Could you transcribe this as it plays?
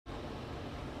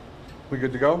We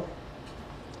good to go?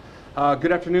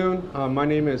 Good afternoon. My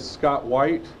name is Scott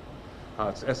White.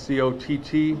 It's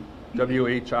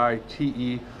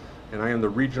S-C-O-T-T-W-H-I-T-E, and I am the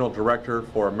Regional Director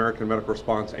for American Medical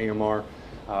Response, AMR,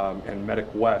 and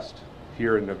Medic West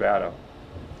here in Nevada.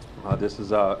 This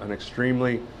is an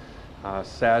extremely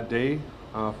sad day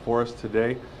for us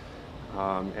today.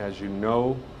 As you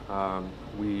know,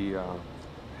 we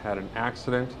had an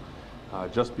accident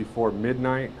just before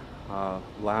midnight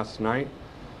last night.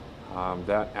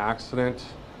 That accident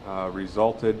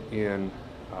resulted in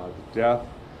the death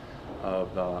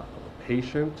of a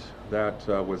patient that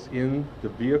was in the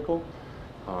vehicle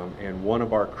and one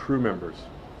of our crew members.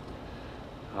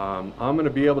 I'm going to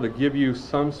be able to give you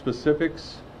some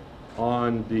specifics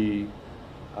on the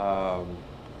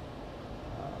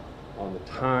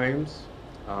times,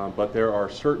 but there are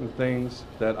certain things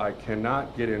that I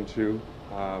cannot get into,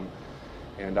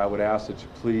 and I would ask that you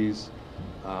please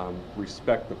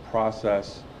respect the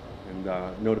process and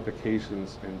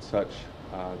notifications and such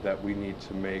that we need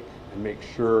to make, and make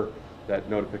sure that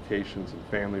notifications and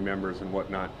family members and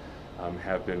whatnot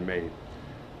have been made.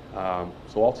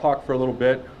 So I'll talk for a little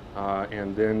bit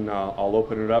and then I'll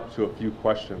open it up to a few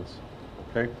questions.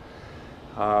 Okay.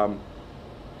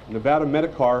 Nevada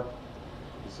Medicar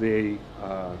is a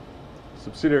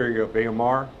subsidiary of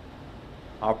AMR,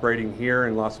 operating here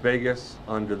in Las Vegas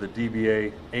under the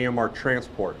DBA AMR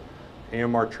Transport.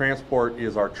 AMR Transport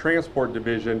is our transport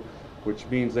division, which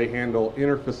means they handle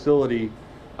interfacility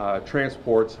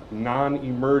transports,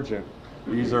 non-emergent.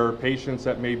 These are patients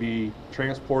that may be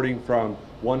transporting from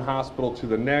one hospital to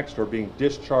the next or being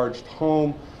discharged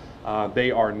home.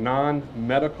 They are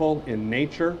non-medical in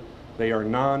nature. They are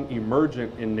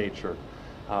non-emergent in nature.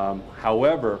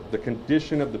 However, the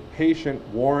condition of the patient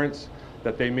warrants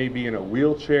that they may be in a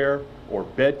wheelchair or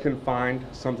bed confined,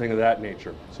 something of that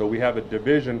nature. So we have a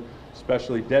division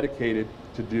specially dedicated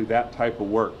to do that type of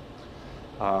work.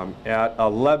 At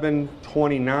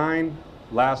 11:29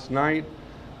 last night,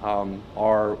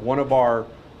 one of our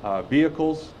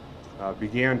vehicles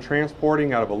began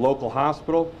transporting out of a local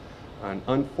hospital, and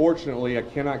unfortunately I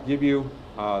cannot give you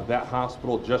that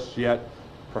hospital just yet.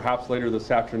 Perhaps later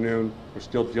this afternoon. We're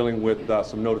still dealing with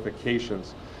some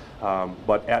notifications.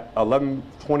 But at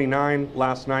 11:29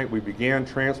 last night, we began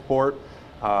transport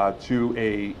to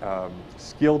a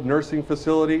skilled nursing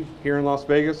facility here in Las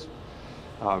Vegas.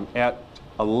 At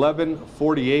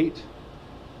 11:48,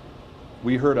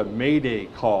 we heard a Mayday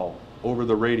call over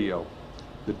the radio.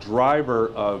 The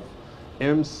driver of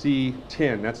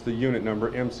MC10, that's the unit number,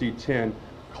 MC10,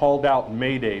 called out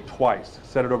Mayday twice,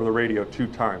 said it over the radio 2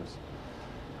 times.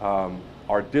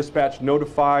 Our dispatch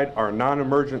notified our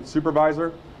non-emergent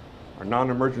supervisor. Our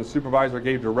non-emergent supervisor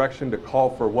gave direction to call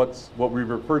for what we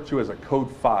refer to as a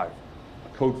code 5.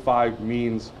 Code 5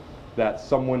 means that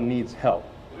someone needs help.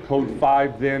 Code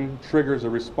 5 then triggers a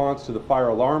response to the fire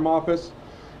alarm office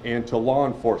and to law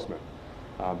enforcement.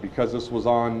 Because this was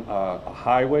on a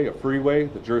highway, a freeway,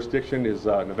 the jurisdiction is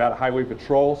Nevada Highway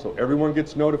Patrol, so everyone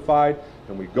gets notified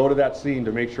and we go to that scene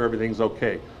to make sure everything's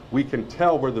okay. We can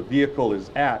tell where the vehicle is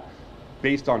at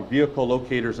based on vehicle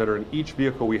locators that are in each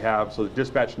vehicle we have, so the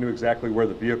dispatch knew exactly where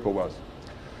the vehicle was.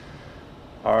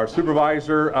 Our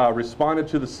supervisor responded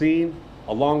to the scene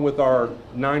along with our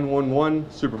 911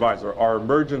 supervisor, our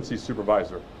emergency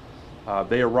supervisor.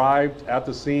 They arrived at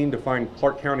the scene to find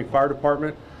Clark County Fire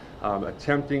Department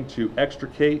attempting to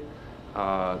extricate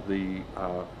the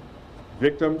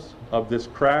victims of this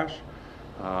crash,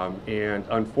 and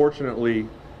unfortunately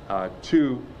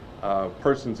 2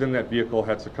 persons in that vehicle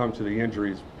had succumbed to the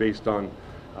injuries based on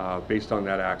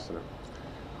that accident.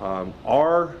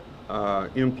 Our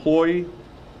employee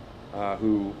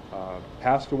who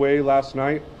passed away last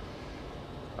night,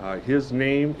 his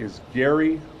name is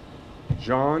Gary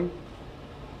John.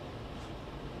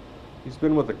 He's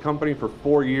been with the company for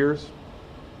 4 years.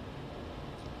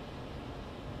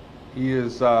 He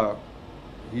is going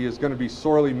to be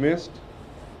sorely missed.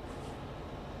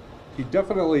 He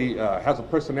definitely has a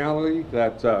personality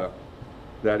that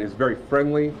is very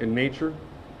friendly in nature.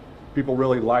 People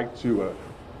really like to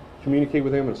communicate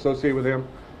with him and associate with him,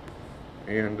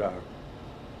 and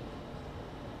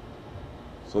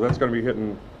so that's going to be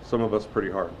hitting some of us pretty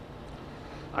hard.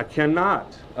 I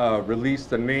cannot release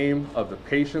the name of the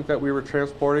patient that we were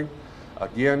transporting.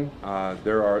 Again,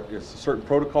 there is a certain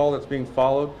protocol that's being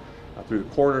followed through the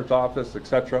coroner's office,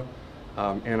 etc.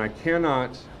 And I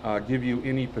cannot give you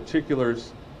any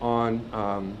particulars on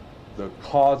the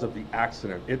cause of the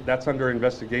accident. That's under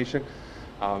investigation.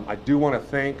 I do want to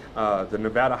thank the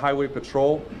Nevada Highway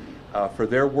Patrol for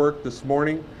their work this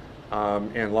morning,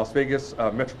 and Las Vegas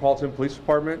Metropolitan Police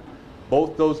Department.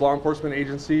 Both those law enforcement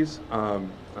agencies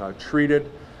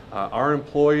treated our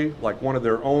employee like one of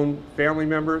their own family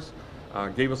members,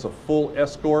 gave us a full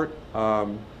escort.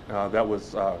 That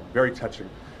was very touching,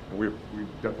 and we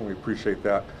definitely appreciate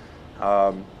that.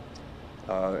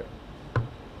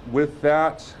 With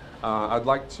that, I'd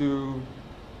like to,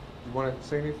 you want to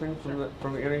say anything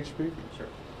from the NHP? Sure.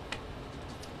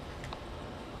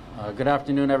 Good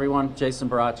afternoon, everyone. Jason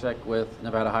Baracek with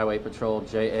Nevada Highway Patrol,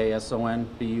 JASON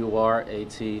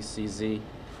BURATCZ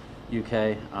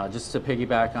UK. Just to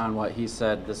piggyback on what he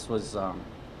said, this was a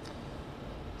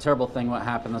terrible thing what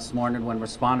happened this morning. When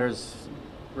responders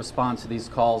respond to these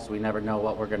calls, we never know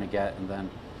what we're going to get, and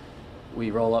then we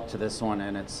roll up to this one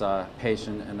and it's a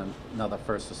patient and another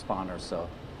first responder. So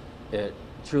it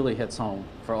truly hits home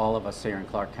for all of us here in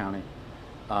Clark County.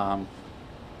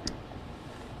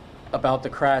 About the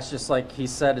crash, just like he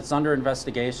said, it's under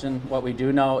investigation. What we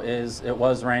do know is it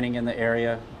was raining in the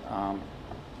area.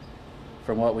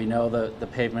 From what we know, the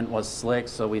pavement was slick,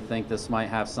 so we think this might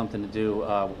have something to do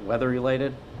weather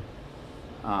related.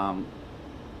 Right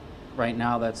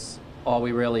now, that's all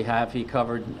we really have. He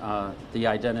covered the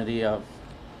identity of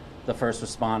the first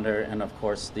responder and, of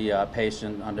course, the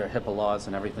patient under HIPAA laws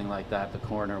and everything like that. The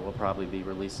coroner will probably be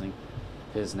releasing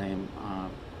his name.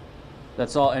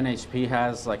 That's all NHP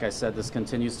has. Like I said, this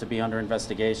continues to be under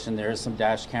investigation. There is some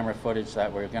dash camera footage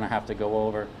that we're going to have to go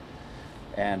over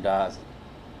and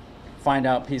find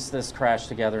out, piece this crash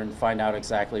together and find out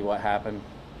exactly what happened.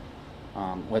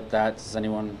 With that, does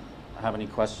anyone have any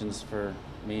questions for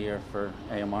me or for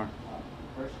AMR?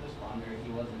 First responder,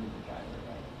 he wasn't the driver,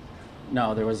 right?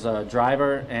 No, there was a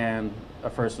driver and a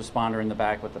first responder in the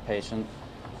back with the patient.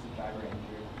 Was the driver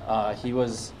injured? He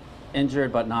was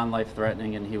injured but non-life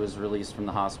threatening, and he was released from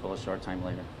the hospital a short time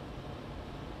later.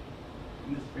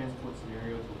 In this transport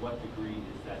scenario, to what degree is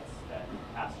that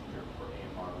passenger for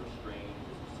AMR restrained?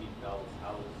 Is there seatbelts?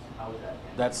 How is that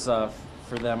handled? That's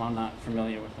for them. I'm not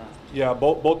familiar with that. Yeah,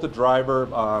 both the driver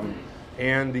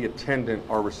and the attendant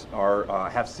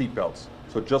have seatbelts.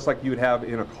 So just like you'd have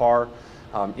in a car,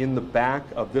 in the back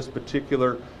of this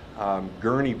particular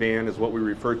gurney van is what we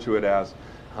refer to it as.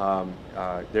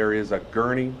 There is a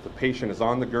gurney. The patient is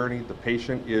on the gurney. The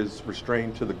patient is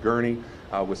restrained to the gurney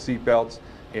with seatbelts,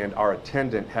 and our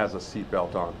attendant has a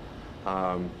seatbelt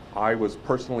on. I was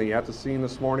personally at the scene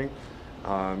this morning,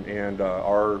 and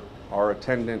our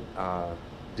attendant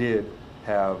did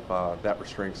have that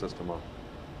restraining system on.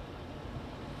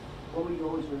 What will you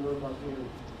always remember about Gary?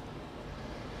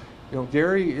 You know,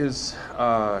 Gary is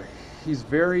he's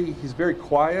very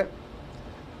quiet,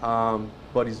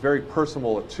 but he's very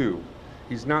personable too.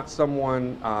 He's not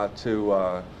someone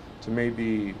to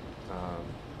maybe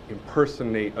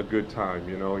impersonate a good time.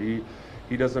 You know, he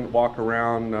doesn't walk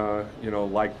around you know,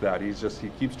 like that. He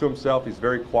keeps to himself. He's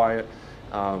very quiet,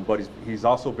 but he's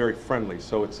also very friendly.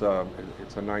 So it's a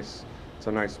nice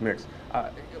mix.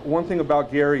 One thing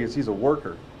about Gary is he's a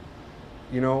worker.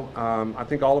 You know, I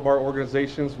think all of our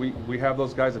organizations, we have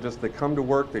those guys that they come to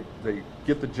work, they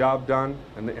get the job done,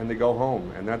 and they go home.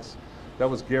 And that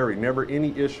was Gary. Never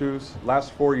any issues.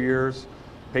 Last 4 years,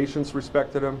 patients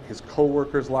respected him. His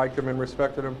coworkers liked him and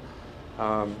respected him.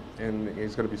 And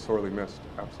he's going to be sorely missed.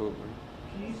 Absolutely.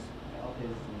 Can you spell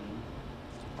his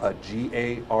name?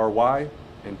 Gary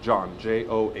and John,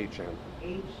 John. H?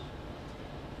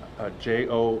 John.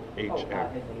 Oh, his age.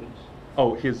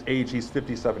 Oh, his age. He's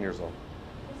 57 years old.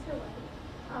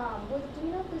 Do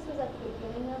you know if this was at the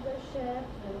beginning of the shift,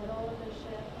 the middle of the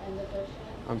shift, end of the shift?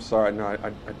 I'm sorry, no,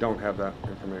 I don't have that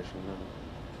information. No.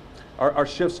 Our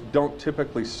shifts don't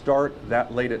typically start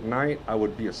that late at night. I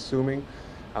would be assuming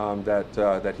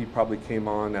that he probably came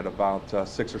on at about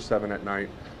 6 or 7 at night,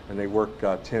 and they work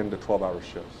 10 to 12-hour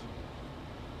shifts.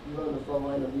 You're on the front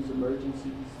line of these emergencies.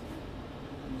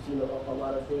 You've seen a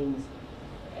lot of things.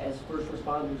 As first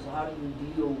responders, how do you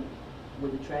deal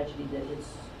with the tragedy that hits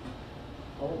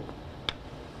home?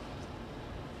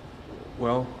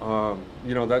 Well,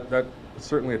 you know, that's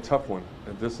certainly a tough one.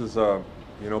 This is, you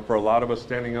know, for a lot of us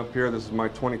standing up here, this is my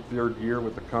 23rd year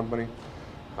with the company.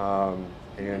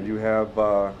 And you have,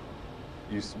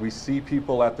 we see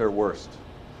people at their worst.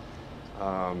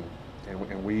 And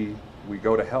we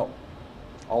go to help.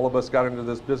 All of us got into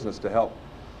this business to help.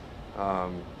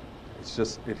 It's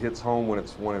just, it hits home when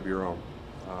it's one of your own.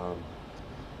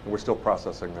 And we're still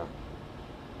processing that.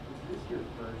 Is this your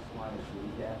first line of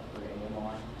duty death for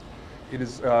AMR? It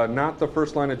is not the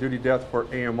first line of duty death for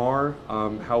AMR.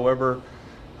 However,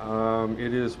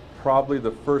 it is probably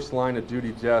the first line of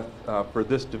duty death for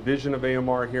this division of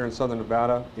AMR here in Southern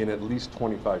Nevada in at least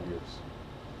 25 years.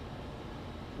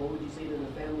 What would you say to the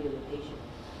family of the patient?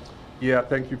 Yeah,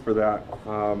 thank you for that.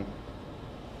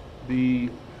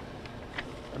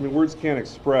 I mean, words can't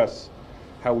express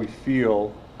how we feel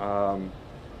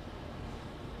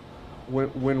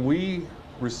when we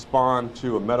respond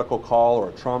to a medical call or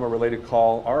a trauma-related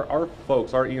call. Our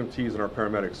folks, our EMTs and our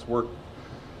paramedics work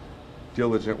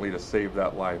diligently to save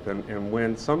that life. And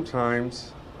when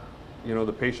sometimes, you know,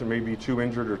 the patient may be too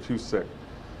injured or too sick,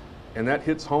 and that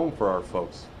hits home for our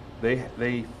folks. They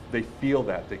feel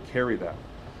that, they carry that.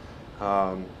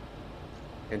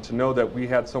 And to know that we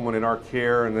had someone in our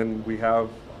care and then we have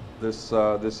this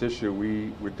issue,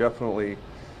 we definitely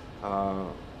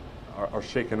are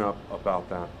shaken up about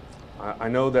that. I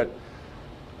know that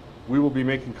we will be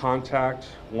making contact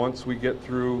once we get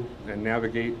through and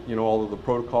navigate, you know, all of the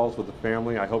protocols with the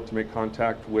family. I hope to make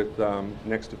contact with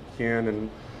next of kin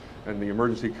and the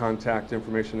emergency contact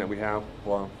information that we have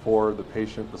for the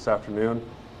patient this afternoon.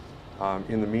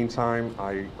 In the meantime,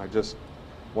 I just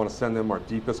want to send them our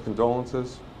deepest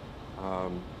condolences.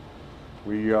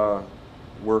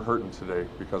 We're hurting today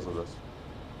because of this. Is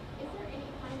there any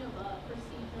kind of a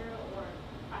procedure or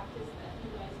practice that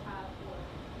you guys have for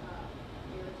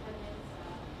your attendants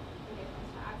when it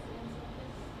comes to accidents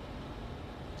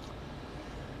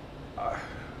like this?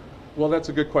 Well, that's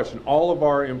a good question. All of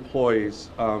our employees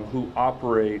who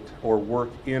operate or work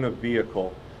in a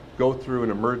vehicle go through an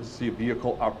emergency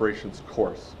vehicle operations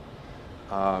course.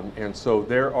 And so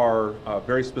there are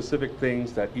very specific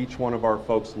things that each one of our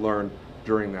folks learn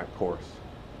during that course.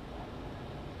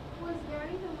 Was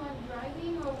Gary the one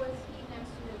driving or was he next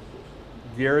to the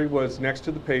patient? Gary was next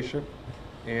to the patient,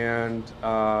 and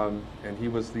he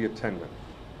was the attendant.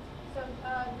 So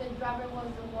the driver was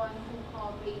the one who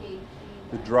called Mayday?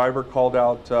 The driver called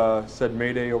out, said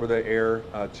Mayday over the air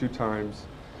 2 times,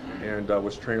 and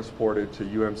was transported to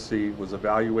UMC, was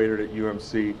evaluated at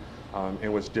UMC,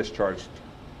 and was discharged.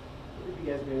 What have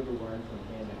you guys been able to learn from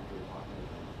him after talking to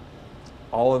him?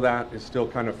 All of that is still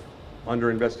kind of under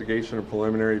investigation and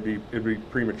preliminary. It'd be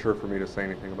premature for me to say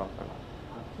anything about that.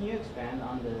 Can you expand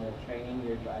on the training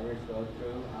your drivers go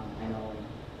through? I know when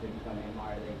they become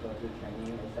AMR, they go through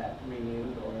training. Is that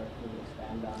renewed, or can you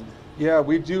expand on? Yeah,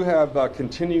 we do have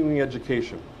continuing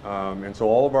education. And so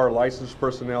all of our licensed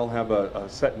personnel have a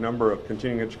set number of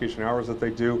continuing education hours that they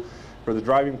do. For the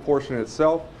driving portion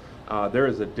itself, there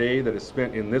is a day that is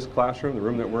spent in this classroom, the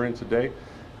room that we're in today,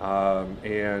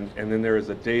 and then there is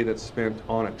a day that's spent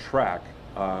on a track,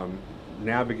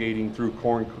 navigating through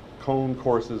cone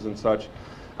courses and such,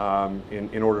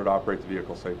 in order to operate the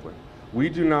vehicle safely. We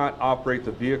do not operate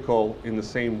the vehicle in the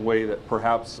same way that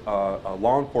perhaps a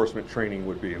law enforcement training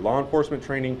would be. Law enforcement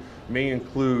training may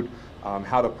include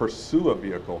how to pursue a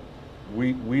vehicle.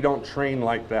 We don't train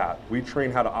like that. We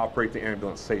train how to operate the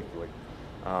ambulance safely,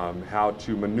 how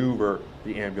to maneuver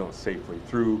the ambulance safely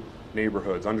through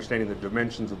neighborhoods, understanding the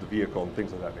dimensions of the vehicle and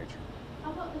things of that nature.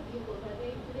 How about the vehicles? Do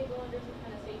they go under some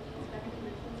kind of safety inspection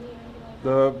routinely or anything like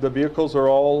that? The vehicles are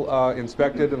all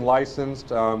inspected and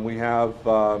licensed. We have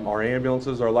our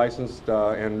ambulances are licensed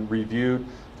and reviewed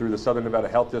through the Southern Nevada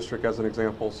Health District as an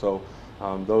example. So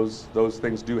those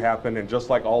things do happen, and just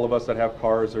like all of us that have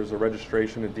cars, there's a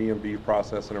registration, a DMV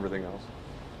process, and everything else.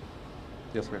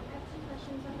 Yes, ma'am. I have 2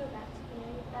 questions. I'll go back to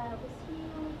Gary. Was he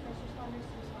one of the first responders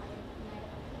to respond to the night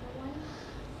of October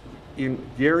 1?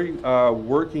 Gary,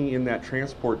 working in that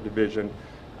transport division,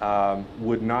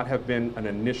 would not have been an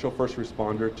initial first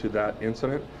responder to that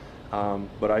incident,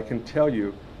 but I can tell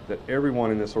you that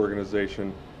everyone in this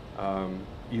organization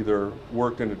either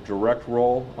worked in a direct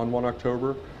role on 1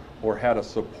 October or had a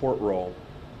support role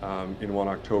in 1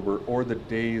 October or the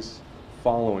days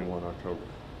following 1 October.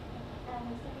 And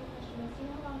the second question is, do you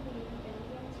know how long he had been in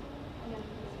the EMT? I know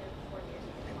he was here for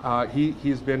 4 years.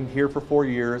 He's been here for 4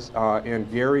 years,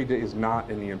 and Gary is not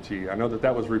an EMT. I know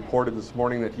that was reported this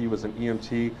morning that he was an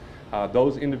EMT.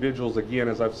 Those individuals, again,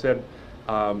 as I've said,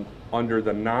 under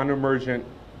the non-emergent,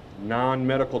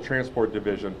 non-medical transport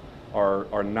division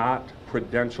are not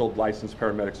credentialed licensed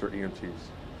paramedics or EMTs.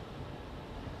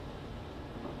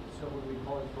 So would we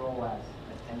call his role as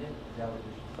attendant? Is that what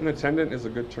we An attendant is a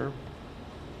good term.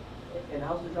 And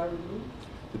how's the driver doing?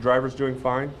 The driver's doing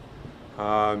fine.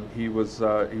 He was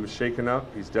shaken up.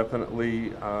 He's definitely,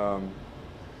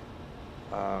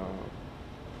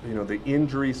 the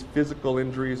injuries, physical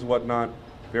injuries, whatnot,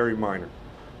 very minor.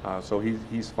 So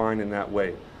he's fine in that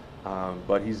way.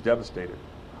 But he's devastated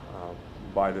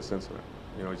by this incident.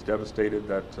 You know, he's devastated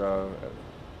that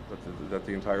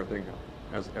the entire thing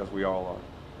happened, as we all are.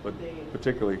 But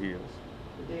particularly he is.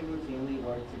 Did they routinely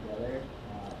work together?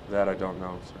 That I don't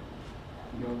know, sir.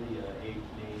 You know the age,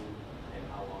 name, and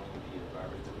how long the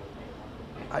driver's been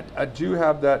with AMR? I do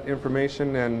have that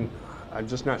information, and I'm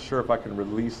just not sure if I can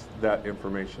release that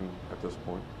information at this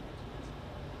point.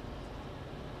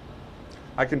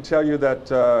 I can tell you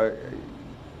that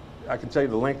I can tell you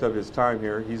the length of his time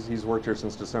here. He's worked here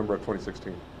since December of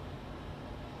 2016.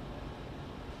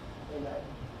 And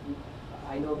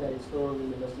I know that it's still early in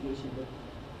the investigation, but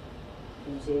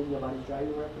can you say anything about his driving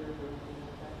record or anything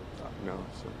like that? No,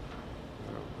 sir.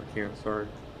 No, I can't. Sorry.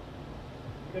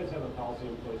 You guys have a policy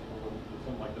in place for when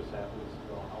something like this happens.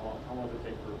 How long does it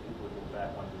take for people to go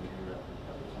back onto the air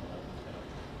after something like this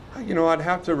happens? You know, I'd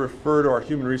have to refer to our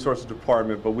Human Resources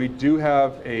Department, but we do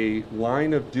have a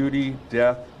line of duty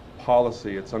death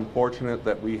policy. It's unfortunate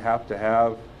that we have to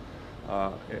have,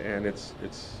 and it's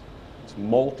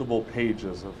multiple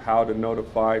pages of how to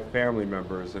notify family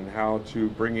members and how to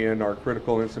bring in our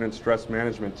critical incident stress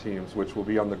management teams, which will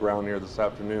be on the ground here this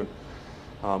afternoon,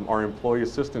 our employee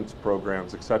assistance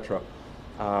programs, etc.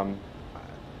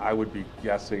 I would be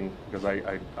guessing, because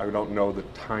I don't know the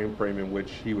time frame in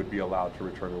which he would be allowed to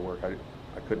return to work. I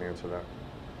couldn't answer that.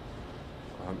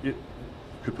 It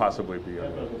could possibly be. Yeah,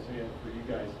 but I was gonna say, for you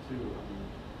guys too, I mean,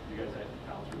 you guys have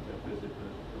counselors that visit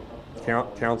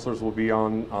the Counselors will be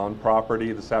on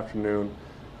property this afternoon,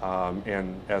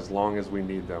 and as long as we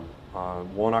need them.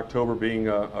 1 October being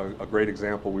a great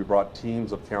example, we brought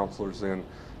teams of counselors in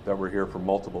that were here for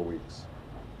multiple weeks.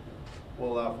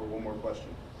 We'll allow for one more question.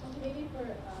 Maybe for,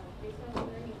 based on the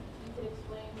hearing, you could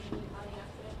explain how the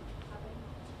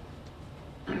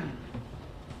accident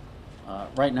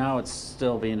happened? Right now, it's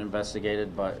still being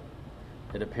investigated, but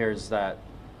it appears that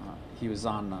he was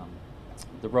on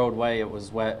the roadway. It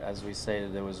was wet, as we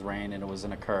stated. There was rain, and it was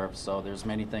in a curve. So there's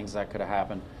many things that could have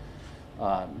happened.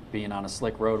 Being on a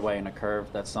slick roadway in a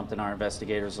curve, that's something our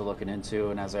investigators are looking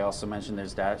into. And as I also mentioned,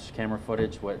 there's dash camera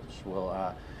footage, which will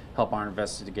help our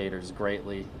investigators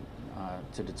greatly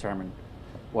to determine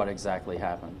what exactly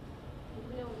happened.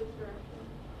 Do you know which direction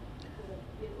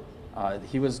the vehicle was in?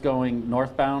 He was going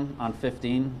northbound on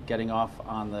 15, getting off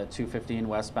on the 215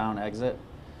 westbound exit.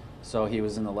 So he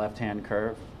was in the left-hand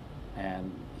curve,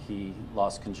 and he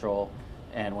lost control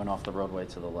and went off the roadway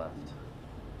to the left.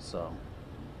 So,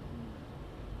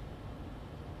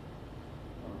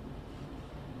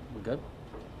 we good?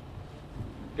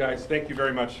 Guys, thank you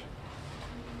very much.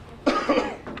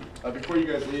 Before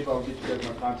you guys leave, I'll get you guys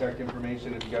my contact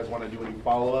information if you guys want to do any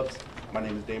follow-ups. My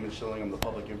name is Damon Schilling. I'm the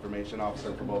Public Information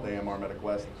Officer for both AMR Medic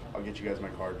West. I'll get you guys my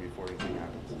card before anything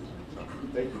happens. So,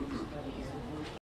 thank you.